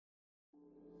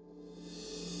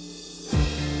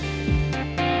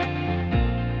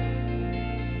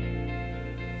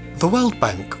The World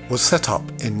Bank was set up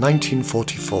in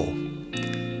 1944.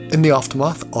 In the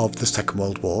aftermath of the Second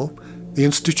World War, the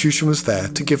institution was there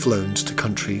to give loans to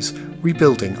countries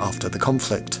rebuilding after the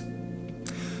conflict.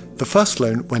 The first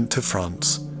loan went to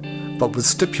France, but with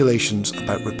stipulations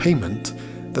about repayment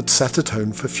that set a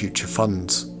tone for future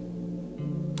funds.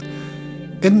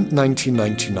 In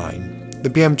 1999, the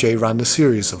BMJ ran a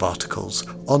series of articles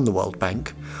on the World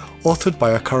Bank, authored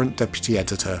by our current deputy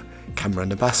editor, Cameron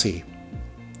Abbasi.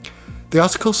 The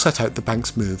articles set out the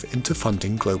bank's move into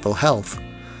funding global health,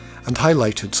 and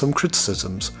highlighted some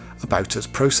criticisms about its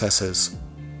processes.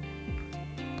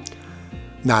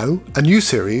 Now, a new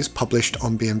series published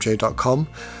on BMJ.com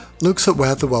looks at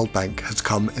where the World Bank has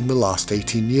come in the last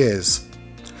 18 years,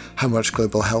 how much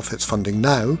global health it's funding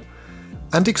now,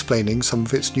 and explaining some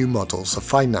of its new models of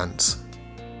finance.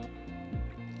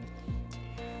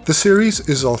 The series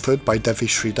is authored by Devi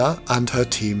Sridhar and her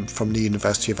team from the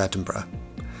University of Edinburgh,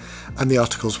 and the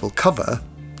articles will cover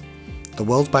the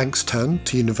World Bank's turn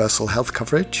to universal health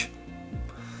coverage,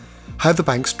 how the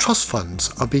bank's trust funds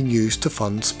are being used to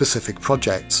fund specific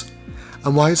projects,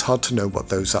 and why it's hard to know what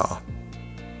those are,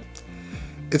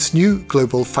 its new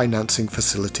global financing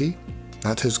facility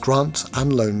that has grants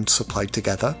and loans supplied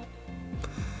together,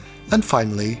 and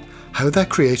finally, how they're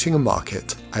creating a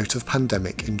market out of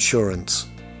pandemic insurance.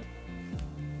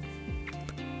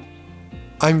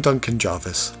 I'm Duncan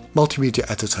Jarvis, Multimedia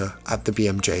Editor at the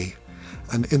BMJ,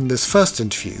 and in this first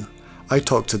interview, I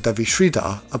talked to Devi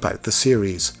Sridhar about the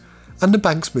series and the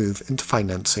bank's move into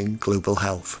financing global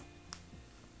health.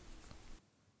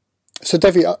 So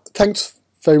Devi, thanks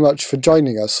very much for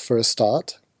joining us for a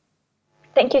start.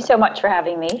 Thank you so much for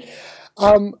having me.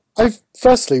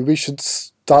 Firstly, we should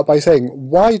start by saying,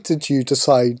 why did you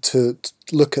decide to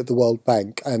look at the World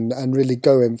Bank and really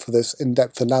go in for this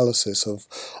in-depth analysis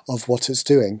of what it's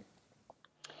doing?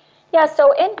 Yeah,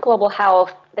 so in global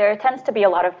health, there tends to be a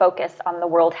lot of focus on the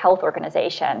World Health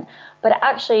Organization, but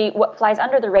actually what flies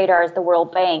under the radar is the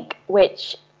World Bank,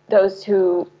 which those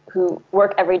who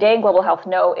work every day in global health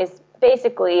know is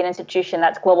basically an institution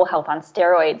that's global health on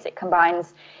steroids. It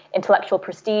combines intellectual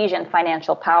prestige and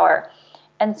financial power.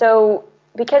 And so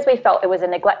because we felt it was a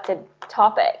neglected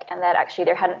topic and that actually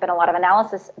there hadn't been a lot of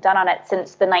analysis done on it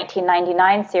since the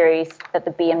 1999 series that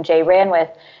the BMJ ran with,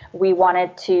 we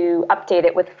wanted to update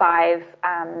it with 5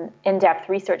 in-depth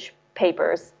research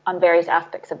papers on various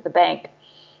aspects of the bank.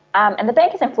 And the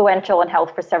bank is influential in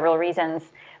health for several reasons.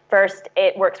 First,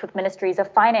 it works with ministries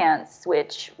of finance,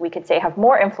 which we could say have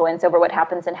more influence over what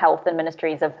happens in health than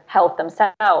ministries of health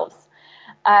themselves.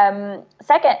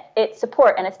 Second, its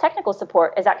support and its technical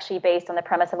support is actually based on the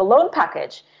premise of a loan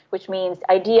package, which means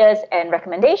ideas and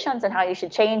recommendations on how you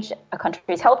should change a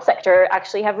country's health sector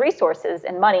actually have resources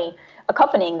and money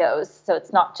accompanying those. So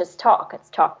it's not just talk, it's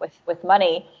talk with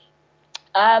money.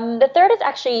 The third is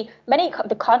actually many of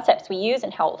the concepts we use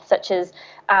in health, such as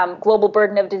global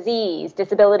burden of disease,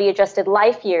 disability-adjusted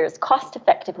life years, cost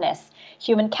effectiveness,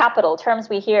 human capital, terms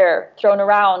we hear thrown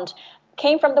around,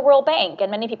 came from the World Bank,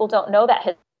 and many people don't know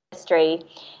that history.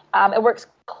 It works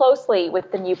closely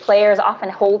with the new players, often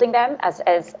holding them,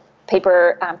 as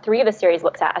paper 3 of the series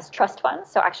looks at, as trust funds,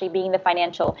 so actually being the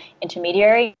financial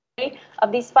intermediary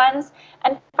of these funds.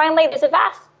 And finally, there's a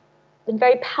vast and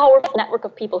very powerful network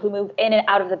of people who move in and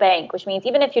out of the bank, which means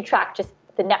even if you track just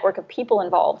the network of people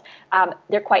involved,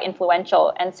 they're quite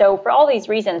influential. And so for all these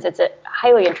reasons, it's a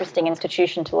highly interesting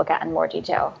institution to look at in more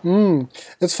detail.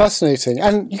 It's fascinating.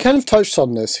 And you kind of touched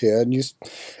on this here, and you,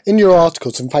 in your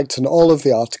articles, in fact, in all of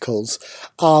the articles,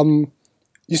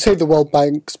 you say the World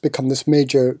Bank's become this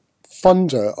major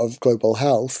funder of global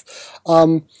health.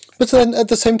 But then at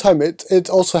the same time, it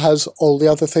also has all the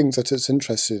other things that it's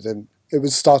interested in. It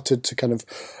was started to kind of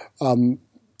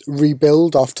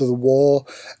rebuild after the war.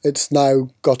 It's now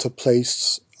got a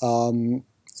place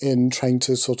in trying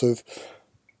to sort of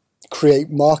create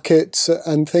markets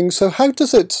and things. So how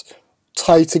does it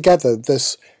tie together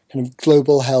this kind of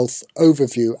global health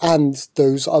overview and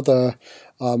those other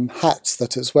hats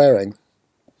that it's wearing?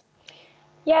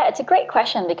 Yeah, it's a great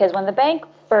question, because when the bank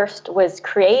first was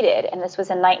created, and this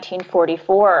was in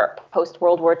 1944,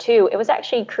 post-World War II, it was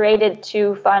actually created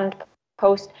to fund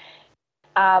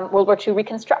post-World War II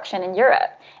reconstruction in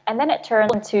Europe. And then it turned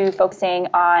into focusing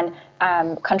on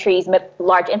countries,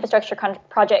 large infrastructure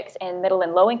projects in middle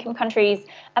and low-income countries.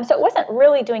 So it wasn't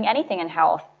really doing anything in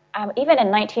health. Even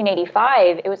in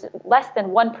 1985, it was less than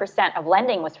 1% of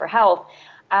lending was for health.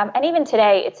 And even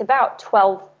today, it's about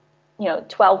 12%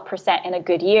 in a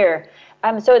good year.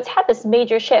 So it's had this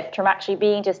major shift from actually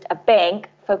being just a bank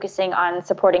focusing on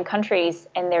supporting countries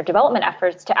in their development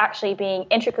efforts to actually being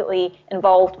intricately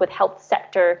involved with health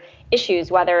sector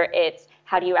issues, whether it's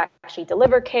how do you actually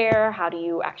deliver care, how do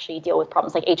you actually deal with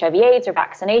problems like HIV/AIDS or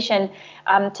vaccination,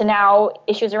 to now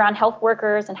issues around health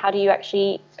workers and how do you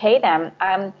actually pay them.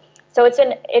 So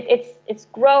it's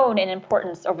grown in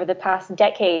importance over the past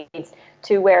decades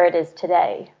to where it is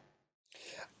today.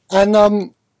 And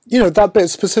that bit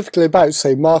specifically about,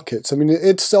 say, markets. I mean,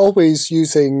 it's always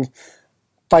using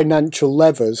financial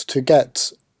levers to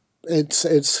get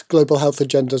its global health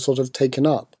agenda sort of taken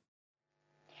up.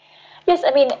 Yes,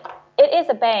 I mean, it is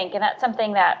a bank, and that's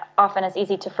something that often is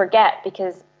easy to forget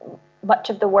because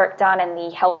much of the work done in the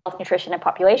health, nutrition, and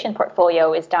population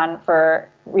portfolio is done for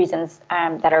reasons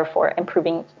that are for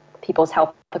improving people's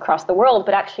health across the world,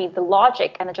 but actually the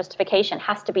logic and the justification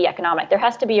has to be economic. There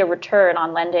has to be a return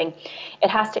on lending. It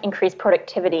has to increase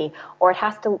productivity, or it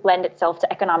has to lend itself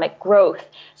to economic growth.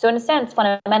 So in a sense,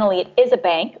 fundamentally, it is a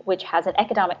bank which has an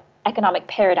economic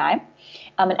paradigm,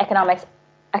 and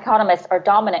economists are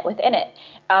dominant within it.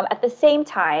 At the same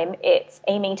time, it's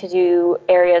aiming to do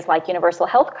areas like universal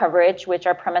health coverage, which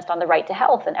are premised on the right to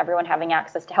health and everyone having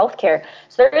access to health care.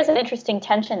 So there is an interesting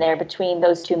tension there between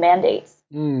those two mandates.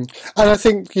 And I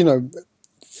think,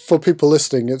 for people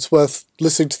listening, it's worth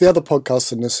listening to the other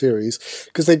podcasts in this series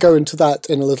because they go into that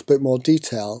in a little bit more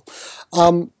detail.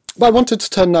 But I wanted to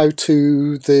turn now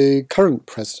to the current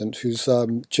president, who's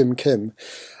Jim Kim.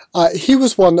 He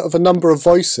was one of a number of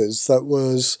voices that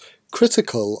was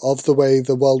critical of the way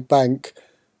the World Bank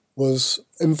was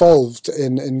involved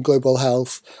in global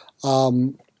health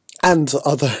and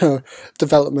other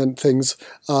development things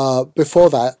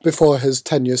before his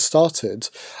tenure started.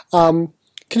 Can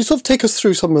you sort of take us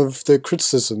through some of the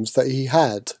criticisms that he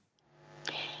had?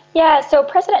 Yeah, so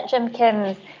President Jim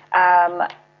Kim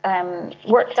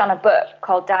worked on a book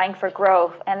called Dying for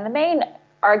Growth, and the main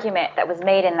argument that was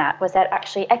made in that was that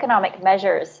actually economic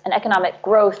measures and economic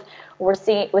growth was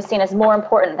seen as more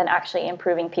important than actually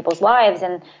improving people's lives.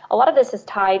 And a lot of this is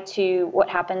tied to what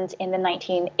happened in the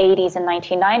 1980s and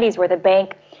 1990s, where the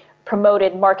bank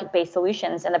promoted market-based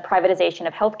solutions and the privatization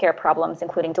of healthcare problems,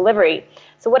 including delivery.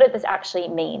 So what did this actually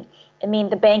mean? It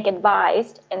means the bank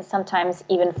advised and sometimes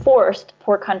even forced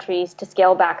poor countries to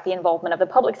scale back the involvement of the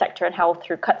public sector in health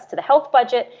through cuts to the health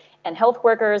budget and health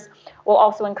workers, while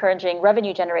also encouraging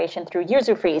revenue generation through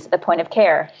user fees at the point of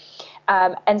care.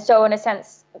 And so in a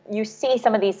sense, you see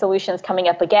some of these solutions coming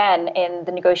up again in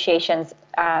the negotiations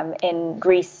in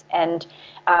Greece and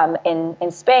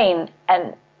in Spain,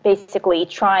 and basically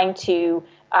trying to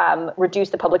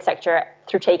reduce the public sector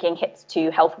through taking hits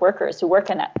to health workers who work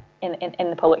in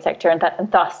the public sector, and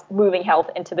thus moving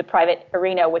health into the private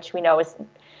arena, which we know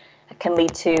can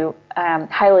lead to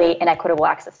highly inequitable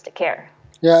access to care.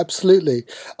 Yeah, absolutely.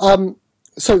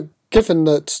 So given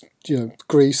that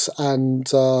Greece and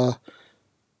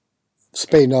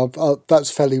Spain are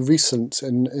that's fairly recent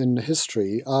in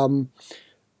history,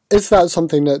 is that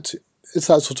sort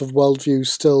of worldview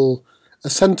still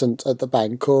ascendant at the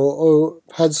bank, or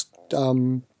has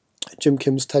Jim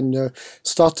Kim's tenure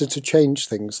started to change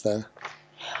things there?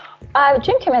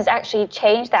 Jim Kim has actually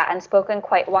changed that and spoken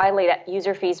quite widely that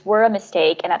user fees were a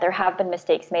mistake and that there have been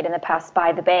mistakes made in the past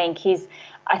by the bank. He's,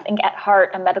 I think, at heart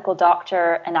a medical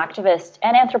doctor, an activist,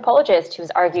 and anthropologist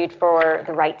who's argued for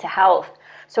the right to health.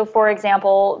 So, for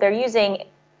example, they're using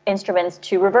instruments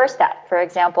to reverse that. For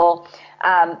example,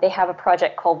 they have a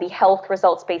project called the Health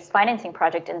Results-Based Financing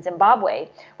Project in Zimbabwe,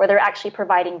 where they're actually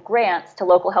providing grants to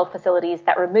local health facilities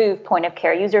that remove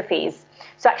point-of-care user fees.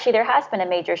 So actually there has been a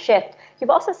major shift. You've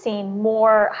also seen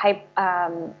more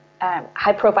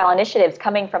high-profile initiatives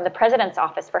coming from the President's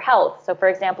Office for Health. So for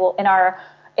example,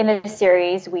 in this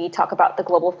series, we talk about the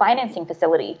Global Financing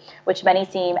Facility, which many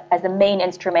see as the main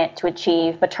instrument to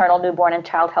achieve maternal, newborn, and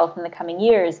child health in the coming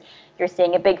years. You're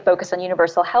seeing a big focus on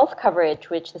universal health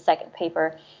coverage, which the second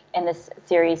paper in this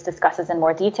series discusses in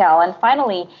more detail. And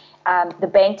finally, the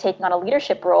bank taking on a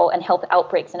leadership role in health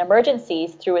outbreaks and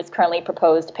emergencies through its currently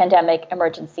proposed Pandemic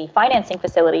Emergency Financing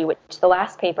Facility, which the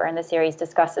last paper in the series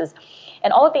discusses.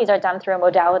 And all of these are done through a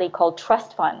modality called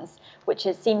trust funds, which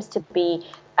seems to be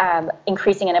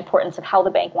increasing in importance of how the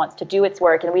bank wants to do its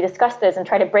work. And we discuss this and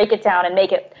try to break it down and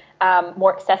make it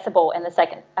more accessible in the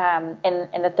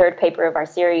in the third paper of our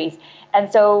series.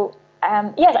 And so,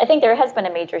 yes, I think there has been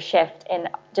a major shift in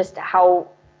just how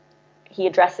he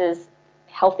addresses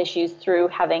health issues through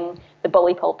having the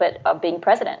bully pulpit of being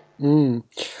president.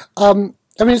 I mean,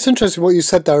 it's interesting what you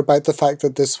said there about the fact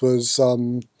that this was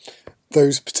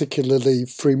those particularly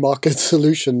free market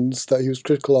solutions that he was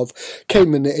critical of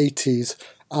came in the 80s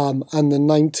and the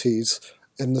 90s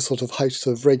in the sort of height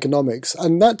of Reaganomics.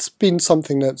 And that's been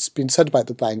something that's been said about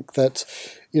the bank, that,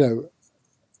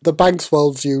 the bank's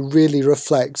worldview really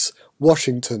reflects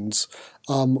Washington's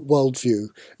worldview.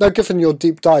 Now, given your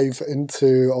deep dive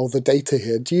into all the data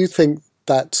here, do you think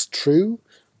that's true?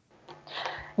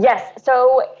 Yes.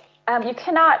 So you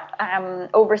cannot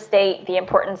overstate the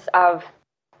importance of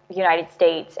the United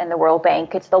States and the World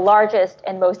Bank. It's the largest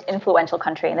and most influential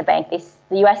country in the bank.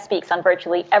 The U.S. speaks on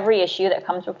virtually every issue that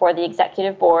comes before the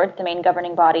executive board, the main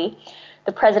governing body.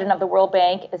 The president of the World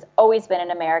Bank has always been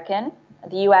an American.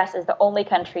 The U.S. is the only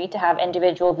country to have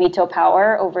individual veto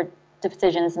power over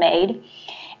decisions made.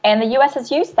 And the U.S. has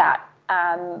used that,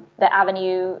 the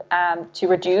avenue to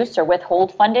reduce or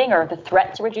withhold funding, or the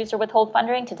threat to reduce or withhold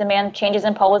funding, to demand changes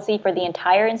in policy for the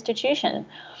entire institution.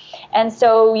 And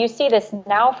so you see this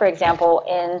now, for example,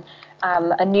 in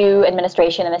a new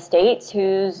administration in the States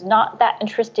who's not that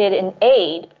interested in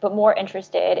aid, but more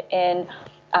interested in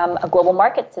a global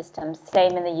market system,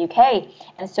 same in the UK.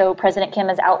 And so President Kim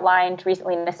has outlined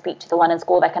recently in a speech to the London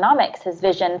School of Economics his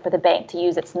vision for the bank to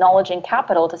use its knowledge and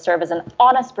capital to serve as an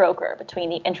honest broker between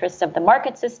the interests of the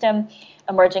market system,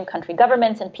 emerging country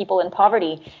governments, and people in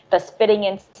poverty, thus fitting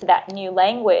into that new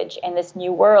language and this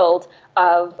new world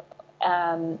of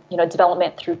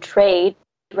development through trade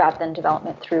rather than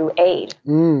development through aid.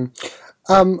 And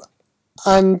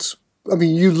I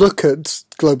mean, you look at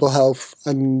global health,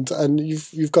 and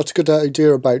you've got a good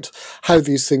idea about how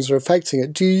these things are affecting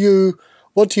it.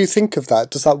 What do you think of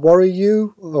that? Does that worry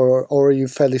you, or are you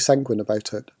fairly sanguine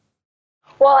about it?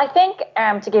 Well, I think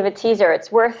to give a teaser,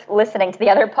 it's worth listening to the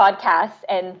other podcasts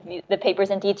and the papers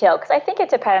in detail, because I think it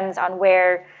depends on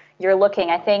where you're looking.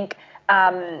 I think,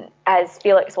 as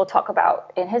Felix will talk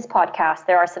about in his podcast,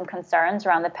 there are some concerns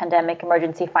around the pandemic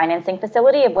emergency financing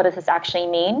facility of what does this actually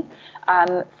mean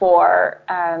for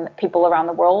people around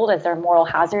the world. Is there moral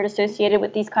hazard associated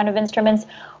with these kind of instruments?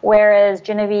 Whereas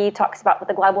Genevieve talks about with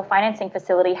the global financing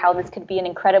facility, how this could be an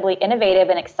incredibly innovative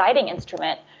and exciting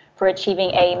instrument for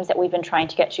achieving aims that we've been trying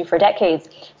to get to for decades.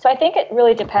 So I think it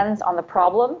really depends on the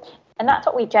problem. And that's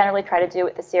what we generally try to do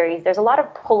with the series. There's a lot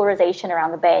of polarization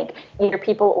around the bank. Either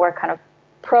people who are kind of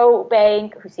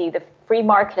pro-bank, who see the free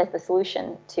market as the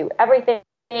solution to everything,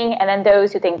 and then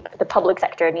those who think the public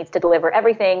sector needs to deliver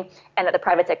everything and that the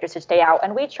private sector should stay out.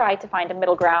 And we try to find a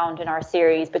middle ground in our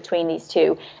series between these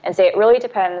two and say it really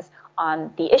depends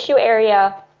on the issue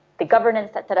area, the governance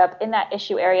that's set up in that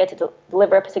issue area to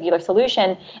deliver a particular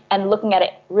solution, and looking at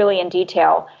it really in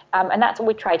detail. And that's what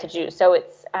we try to do. So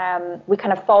it's we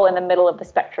kind of fall in the middle of the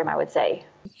spectrum, I would say.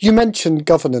 You mentioned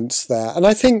governance there, and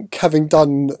I think having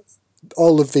done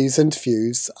all of these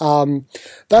interviews,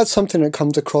 that's something that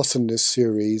comes across in this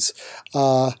series,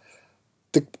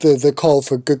 the call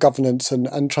for good governance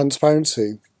and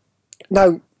transparency.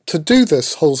 Now, to do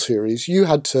this whole series, you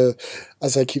had to,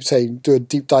 as I keep saying, do a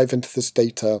deep dive into this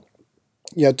data.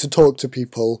 You had to talk to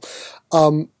people.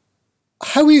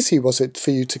 How easy was it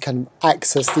for you to kind of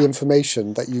access the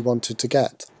information that you wanted to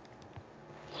get?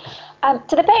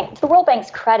 To the World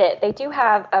Bank's credit, they do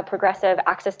have a progressive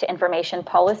access to information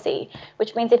policy,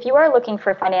 which means if you are looking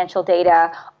for financial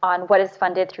data on what is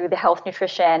funded through the health,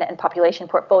 nutrition, and population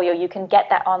portfolio, you can get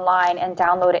that online and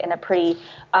download it in a pretty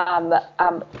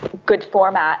good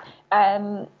format.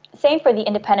 Same for the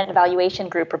independent evaluation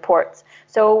group reports.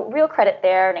 So real credit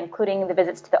there, and including the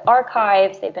visits to the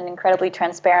archives. They've been incredibly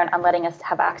transparent on letting us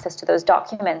have access to those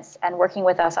documents and working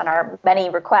with us on our many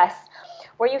requests.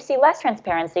 Where you see less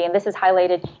transparency, and this is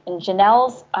highlighted in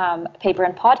Janelle's paper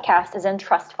and podcast, is in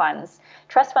trust funds.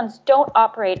 Trust funds don't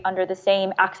operate under the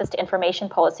same access to information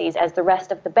policies as the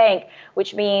rest of the bank,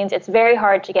 which means it's very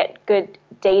hard to get good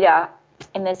data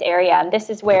in this area. And this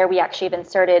is where we actually have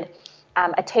inserted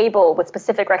a table with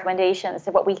specific recommendations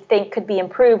of what we think could be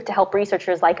improved to help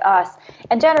researchers like us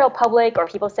and general public or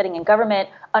people sitting in government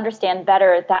understand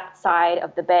better that side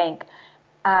of the bank.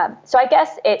 So I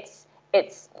guess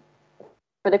it's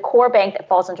for the core bank that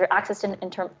falls under access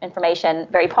to information,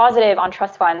 very positive. On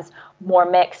trust funds, more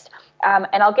mixed.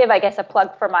 And I'll give, I guess, a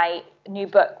plug for my new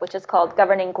book, which is called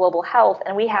Governing Global Health.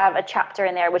 And we have a chapter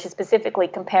in there which is specifically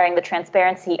comparing the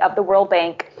transparency of the World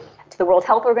Bank to the World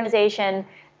Health Organization,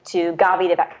 to Gavi,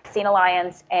 the Vaccine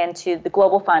Alliance, and to the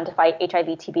Global Fund to fight HIV,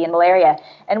 TB, and malaria.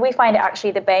 And we find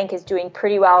actually the bank is doing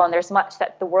pretty well, and there's much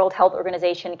that the World Health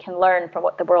Organization can learn from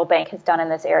what the World Bank has done in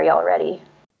this area already.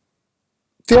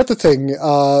 The other thing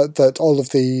that all of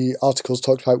the articles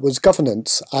talked about was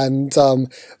governance. And I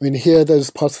mean, here,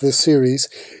 there's part of this series,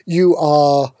 you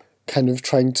are kind of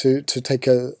trying to take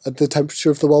the temperature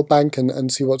of the World Bank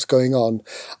and see what's going on.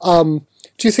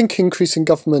 Do you think increasing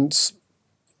governance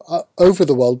over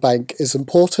the World Bank is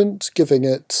important, giving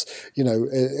it,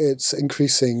 its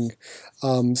increasing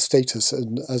status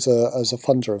as a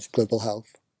funder of global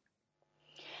health?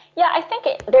 Yeah, I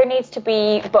think there needs to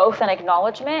be both an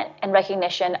acknowledgement and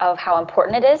recognition of how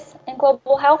important it is in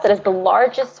global health. It is the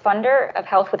largest funder of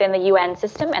health within the UN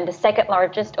system and the second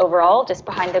largest overall, just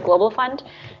behind the Global Fund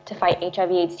to fight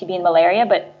HIV, AIDS, TB, and malaria.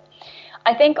 But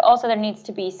I think also there needs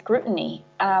to be scrutiny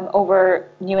over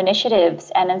new initiatives.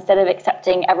 And instead of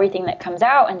accepting everything that comes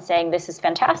out and saying this is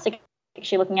fantastic,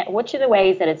 actually looking at which are the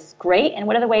ways that it's great and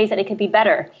what are the ways that it could be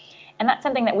better. And that's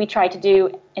something that we try to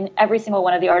do in every single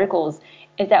one of the articles,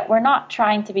 is that we're not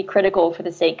trying to be critical for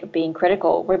the sake of being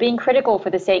critical. We're being critical for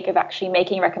the sake of actually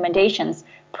making recommendations,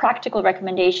 practical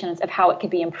recommendations of how it could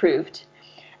be improved.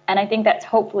 And I think that's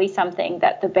hopefully something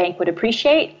that the bank would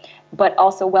appreciate, but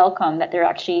also welcome that there are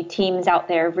actually teams out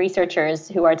there of researchers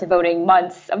who are devoting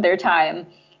months of their time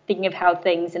thinking of how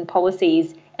things and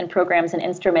policies and programs and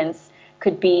instruments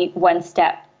could be one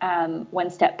step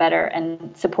better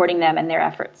and supporting them in their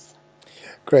efforts.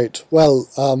 Great. Well,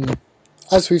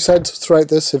 as we've said throughout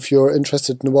this, if you're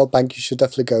interested in the World Bank, you should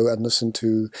definitely go and listen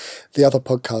to the other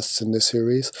podcasts in this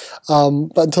series.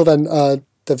 But until then,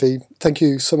 Devi, thank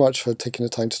you so much for taking the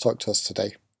time to talk to us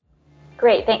today.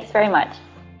 Great, thanks very much.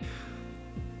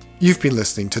 You've been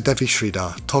listening to Devi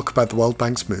Sridhar talk about the World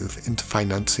Bank's move into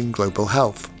financing global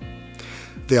health.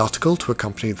 The article to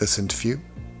accompany this interview,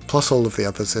 plus all of the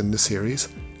others in the series,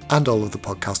 and all of the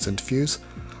podcast interviews,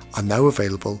 are now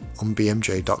available on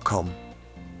bmj.com.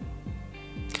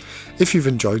 If you've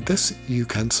enjoyed this, you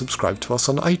can subscribe to us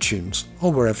on iTunes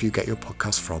or wherever you get your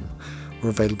podcasts from. We're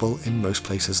available in most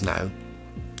places now.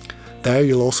 There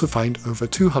you'll also find over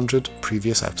 200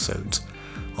 previous episodes,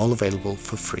 all available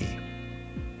for free.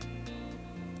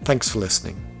 Thanks for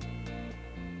listening.